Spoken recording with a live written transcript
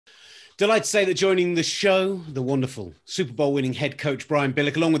Delighted to say that joining the show, the wonderful Super Bowl winning head coach Brian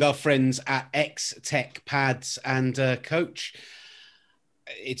Billick, along with our friends at X Tech Pads and Coach.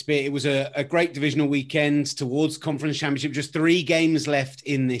 It was a great divisional weekend towards conference championship. Just 3 games left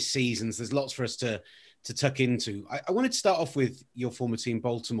in this season, so there's lots for us to tuck into. I wanted to start off with your former team,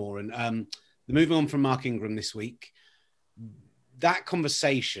 Baltimore, and the moving on from Mark Ingram this week. That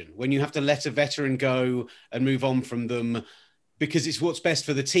conversation, when you have to let a veteran go and move on from them because it's what's best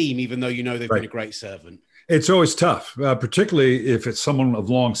for the team, even though you know they've been a great servant. It's always tough, particularly if it's someone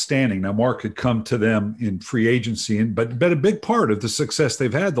of long standing. Now, Mark had come to them in free agency, but been a big part of the success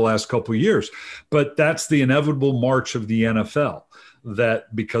they've had the last couple of years. But that's the inevitable march of the NFL,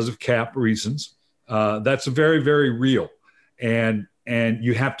 that because of cap reasons, that's very, very real. And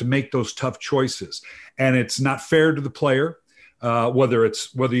you have to make those tough choices. And it's not fair to the player, whether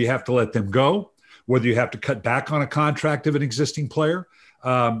you have to let them go, whether you have to cut back on a contract of an existing player.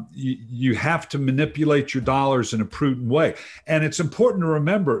 You have to manipulate your dollars in a prudent way. And it's important to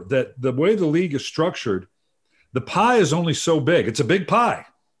remember that the way the league is structured, the pie is only so big. It's a big pie,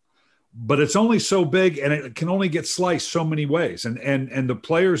 but it's only so big and it can only get sliced so many ways. And the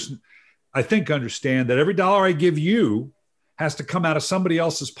players, I think, understand that every dollar I give you has to come out of somebody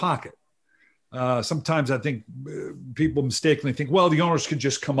else's pocket. Sometimes I think people mistakenly think, well, the owners can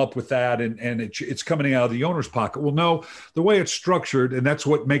just come up with that and it's coming out of the owner's pocket. Well, no, the way it's structured, and that's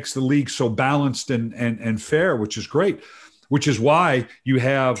what makes the league so balanced and fair, which is great, which is why you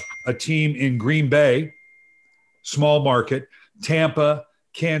have a team in Green Bay, small market, Tampa,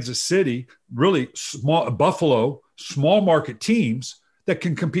 Kansas City, really small, Buffalo, small market teams that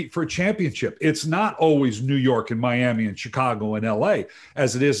can compete for a championship. It's not always New York and Miami and Chicago and LA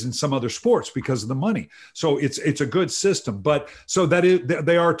as it is in some other sports because of the money. So it's a good system, but so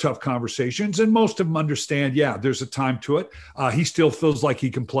they are tough conversations, and most of them understand, yeah, there's a time to it. He still feels like he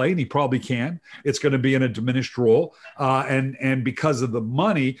can play, and he probably can. It's going to be in a diminished role. And because of the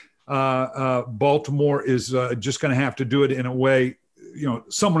money, Baltimore is just going to have to do it in a way,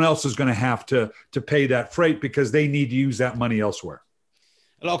 someone else is going to have to pay that freight because they need to use that money elsewhere.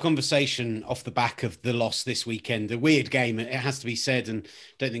 A lot of conversation off the back of the loss this weekend. A weird game, it has to be said, and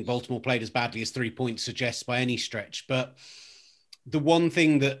don't think Baltimore played as badly as 3 points suggests by any stretch. But the one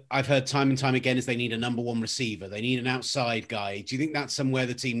thing that I've heard time and time again is they need a number one receiver. They need an outside guy. Do you think that's somewhere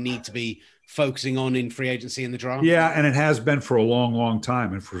the team need to be focusing on in free agency in the draft? Yeah, and it has been for a long, long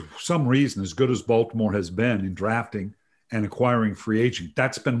time. And for some reason, as good as Baltimore has been in drafting and acquiring free agent,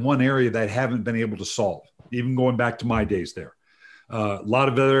 that's been one area that I haven't been able to solve, even going back to my days there. A lot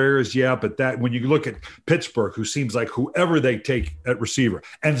of other areas, yeah, but that when you look at Pittsburgh, who seems like whoever they take at receiver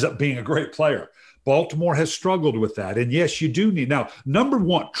ends up being a great player. Baltimore has struggled with that. And yes, you do need now number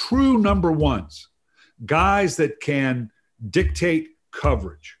one, true number ones, guys that can dictate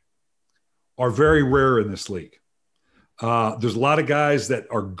coverage are very rare in this league. There's a lot of guys that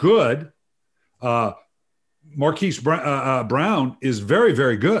are good. Marquise Brown is very,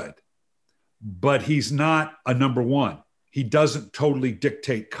 very good, but he's not a number one. He doesn't totally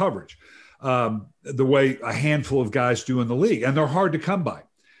dictate coverage the way a handful of guys do in the league, and they're hard to come by.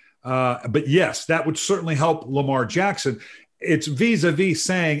 But yes, that would certainly help Lamar Jackson. It's vis-a-vis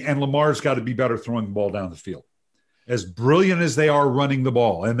saying, and Lamar's got to be better throwing the ball down the field. As brilliant as they are running the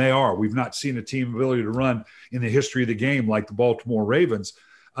ball, and they are, we've not seen a team ability to run in the history of the game like the Baltimore Ravens.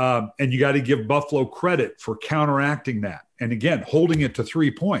 And you got to give Buffalo credit for counteracting that. And again, holding it to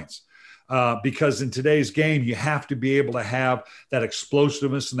 3 points. Because in today's game, you have to be able to have that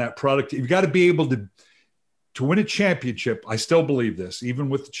explosiveness and that product. You've got to be able to win a championship. I still believe this, even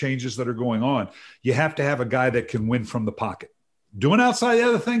with the changes that are going on. You have to have a guy that can win from the pocket. Doing outside the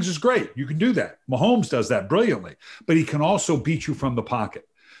other things is great. You can do that. Mahomes does that brilliantly, but he can also beat you from the pocket.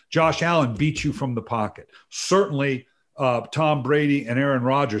 Josh Allen beats you from the pocket. Certainly, Tom Brady and Aaron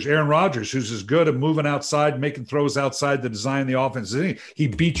Rodgers. Aaron Rodgers, who's as good at moving outside, making throws outside the design of the offense, he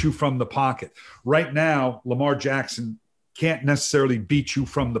beats you from the pocket. Right now, Lamar Jackson can't necessarily beat you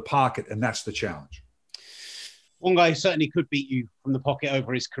from the pocket, and that's the challenge. One guy who certainly could beat you from the pocket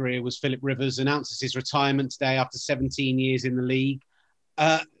over his career was Philip Rivers, announces his retirement today after 17 years in the league.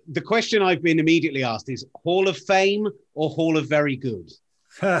 The question I've been immediately asked is Hall of Fame or Hall of Very Good?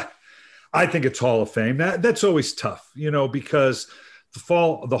 I think it's Hall of Fame. That's always tough, because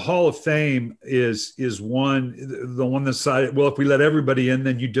the Hall of Fame is the one that decided, well, if we let everybody in,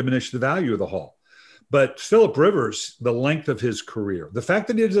 then you diminish the value of the Hall. But Philip Rivers, the length of his career, the fact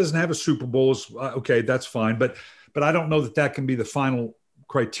that he doesn't have a Super Bowl is okay, that's fine. But I don't know that can be the final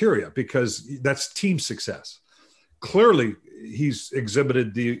criteria because that's team success. Clearly, he's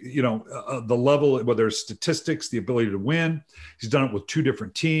exhibited the level, whether it's statistics, the ability to win. He's done it with 2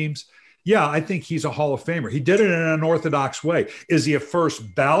 different teams. Yeah, I think he's a Hall of Famer. He did it in an unorthodox way. Is he a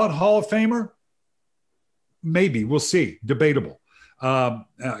first ballot Hall of Famer? Maybe. We'll see. Debatable.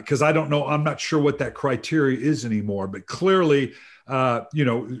 Because I don't know. I'm not sure what that criteria is anymore. But clearly,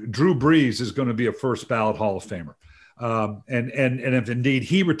 Drew Brees is going to be a first ballot Hall of Famer. And if indeed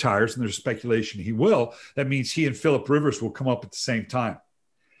he retires, and there's speculation he will, that means he and Phillip Rivers will come up at the same time.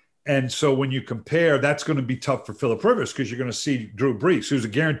 And so when you compare, that's going to be tough for Phillip Rivers because you're going to see Drew Brees, who's a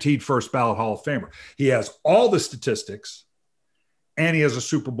guaranteed first ballot Hall of Famer. He has all the statistics and he has a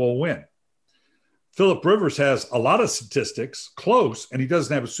Super Bowl win. Phillip Rivers has a lot of statistics, close, and he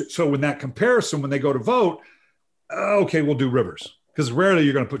doesn't have so when that comparison, when they go to vote, okay, we'll do Rivers because rarely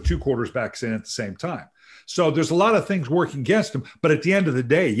you're going to put two quarterbacks in at the same time. So there's a lot of things working against him. But at the end of the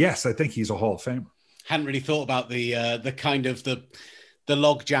day, yes, I think he's a Hall of Famer. Hadn't really thought about the kind of the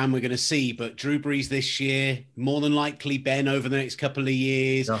log jam we're going to see, but Drew Brees this year, more than likely Ben over the next couple of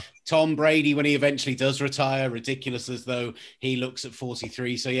years. Yeah. Tom Brady, when he eventually does retire, ridiculous as though he looks at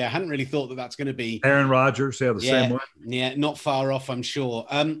 43. So yeah, I hadn't really thought that that's going to be Aaron Rodgers. Yeah, same way. Yeah, not far off, I'm sure.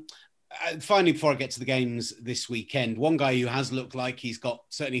 Finally, before I get to the games this weekend, one guy who has looked like he's got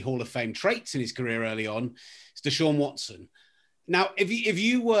certainly Hall of Fame traits in his career early on is Deshaun Watson. Now, if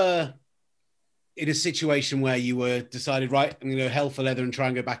you were in a situation where you were decided, right, I'm going to go hell for leather and try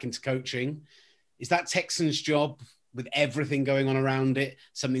and go back into coaching, is that Texans job with everything going on around it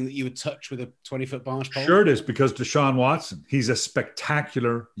something that you would touch with a 20-foot barge pole? Sure it is, because Deshaun Watson, he's a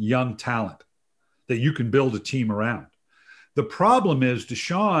spectacular young talent that you can build a team around. The problem is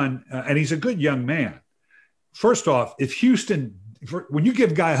Deshaun, and he's a good young man. First off, if Houston, when you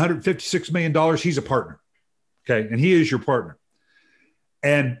give a guy $156 million, he's a partner, okay? And he is your partner.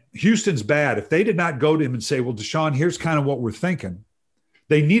 And Houston's bad. If they did not go to him and say, well, Deshaun, here's kind of what we're thinking,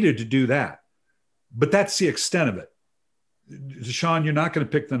 they needed to do that. But that's the extent of it. Deshaun, you're not going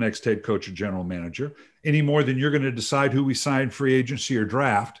to pick the next head coach or general manager any more than you're going to decide who we sign free agency or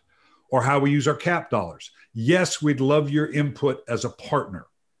draft or how we use our cap dollars. Yes, we'd love your input as a partner.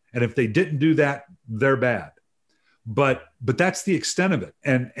 And if they didn't do that, they're bad. But that's the extent of it.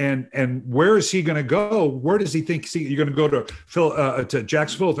 And where is he going to go? Where does he think you're going to go to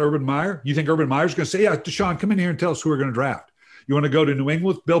Jacksonville with Urban Meyer? You think Urban Meyer's going to say, yeah, Deshaun, come in here and tell us who we're going to draft. You want to go to New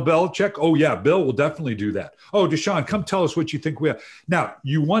England with Bill Belichick? Oh, yeah, Bill will definitely do that. Oh, Deshaun, come tell us what you think we have. Now,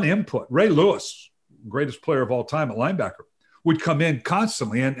 you want input. Ray Lewis, greatest player of all time at linebacker, would come in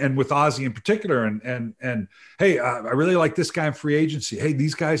constantly, and with Ozzie in particular, and hey, I really like this guy in free agency. Hey,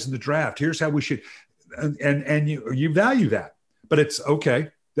 these guys in the draft, here's how we should. And you value that, but it's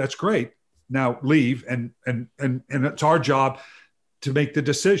okay. That's great. Now leave, and it's our job to make the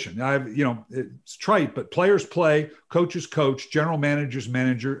decision. It's trite, but players play, coaches coach, general managers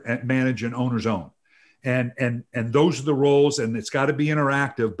manage, and owners own, and those are the roles, and it's got to be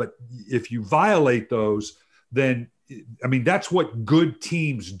interactive. But if you violate those, then that's what good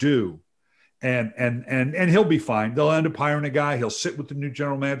teams do. And he'll be fine. They'll end up hiring a guy. He'll sit with the new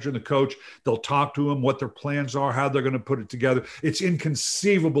general manager and the coach. They'll talk to him what their plans are, how they're going to put it together. It's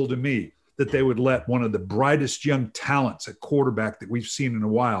inconceivable to me that they would let one of the brightest young talents at quarterback that we've seen in a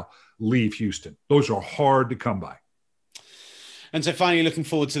while leave Houston. Those are hard to come by. And so finally, looking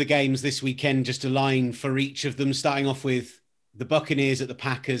forward to the games this weekend, just a line for each of them, starting off with the Buccaneers at the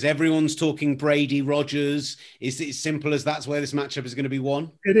Packers. Everyone's talking Brady, Rodgers. Is it as simple as that's where this matchup is going to be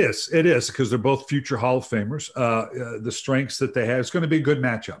won? It is, because they're both future Hall of Famers. The strengths that they have, it's going to be a good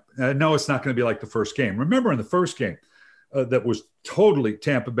matchup. No, it's not going to be like the first game. Remember in the first game that was totally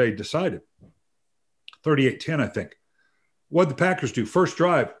Tampa Bay decided, 38-10, I think. What did the Packers do? First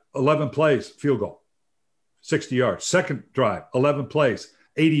drive, 11 plays, field goal, 60 yards. Second drive, 11 plays,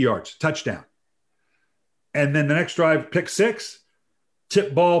 80 yards, touchdown. And then the next drive, pick six,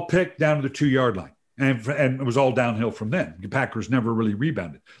 tip ball, pick down to the 2-yard line. And it was all downhill from then. The Packers never really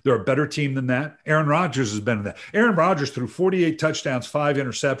rebounded. They're a better team than that. Aaron Rodgers has been in that. Aaron Rodgers threw 48 touchdowns, 5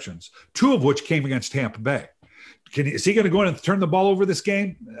 interceptions, 2 of which came against Tampa Bay. Is he going to go in and turn the ball over this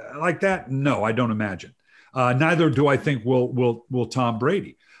game like that? No, I don't imagine. Neither do I think will Tom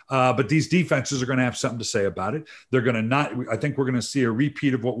Brady. But these defenses are going to have something to say about it. They're going to not. I think we're going to see a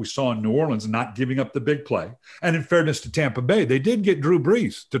repeat of what we saw in New Orleans, not giving up the big play. And in fairness to Tampa Bay, they did get Drew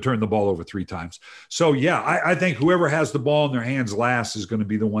Brees to turn the ball over 3 times. So, yeah, I think whoever has the ball in their hands last is going to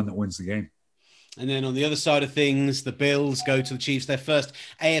be the one that wins the game. And then on the other side of things, the Bills go to the Chiefs, their first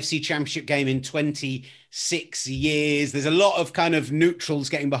AFC Championship game in 26 years. There's a lot of kind of neutrals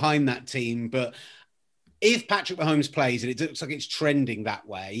getting behind that team, but if Patrick Mahomes plays, and it looks like it's trending that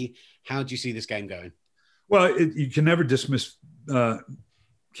way, how do you see this game going? Well, you can never dismiss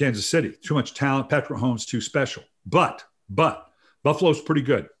Kansas City. Too much talent. Patrick Mahomes too special. But Buffalo's pretty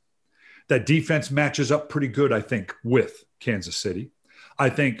good. That defense matches up pretty good, I think, with Kansas City. I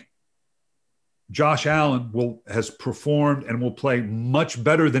think Josh Allen has performed and will play much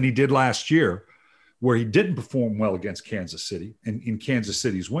better than he did last year, where he didn't perform well against Kansas City in Kansas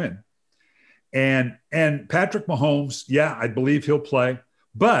City's win. And Patrick Mahomes, yeah, I believe he'll play,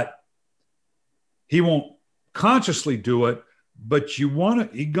 but he won't consciously do it. But you're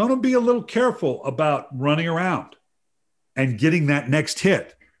going to be a little careful about running around and getting that next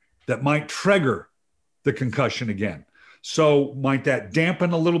hit that might trigger the concussion again. So might that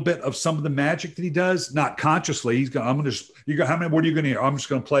dampen a little bit of some of the magic that he does? Not consciously. What are you going to hear? I'm just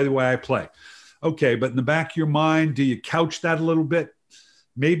going to play the way I play. Okay, but in the back of your mind, do you couch that a little bit?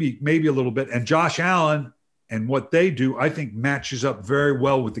 Maybe a little bit. And Josh Allen and what they do, I think, matches up very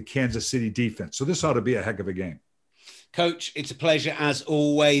well with the Kansas City defense. So this ought to be a heck of a game. Coach, it's a pleasure as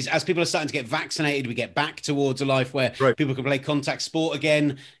always. As people are starting to get vaccinated, we get back towards a life where people can play contact sport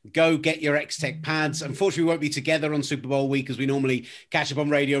again. Go get your X-Tech pads. Unfortunately, we won't be together on Super Bowl week as we normally catch up on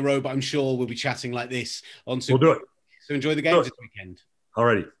Radio Row, but I'm sure we'll be chatting like this on Super Bowl. We'll do it. So enjoy the games this weekend. All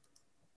righty.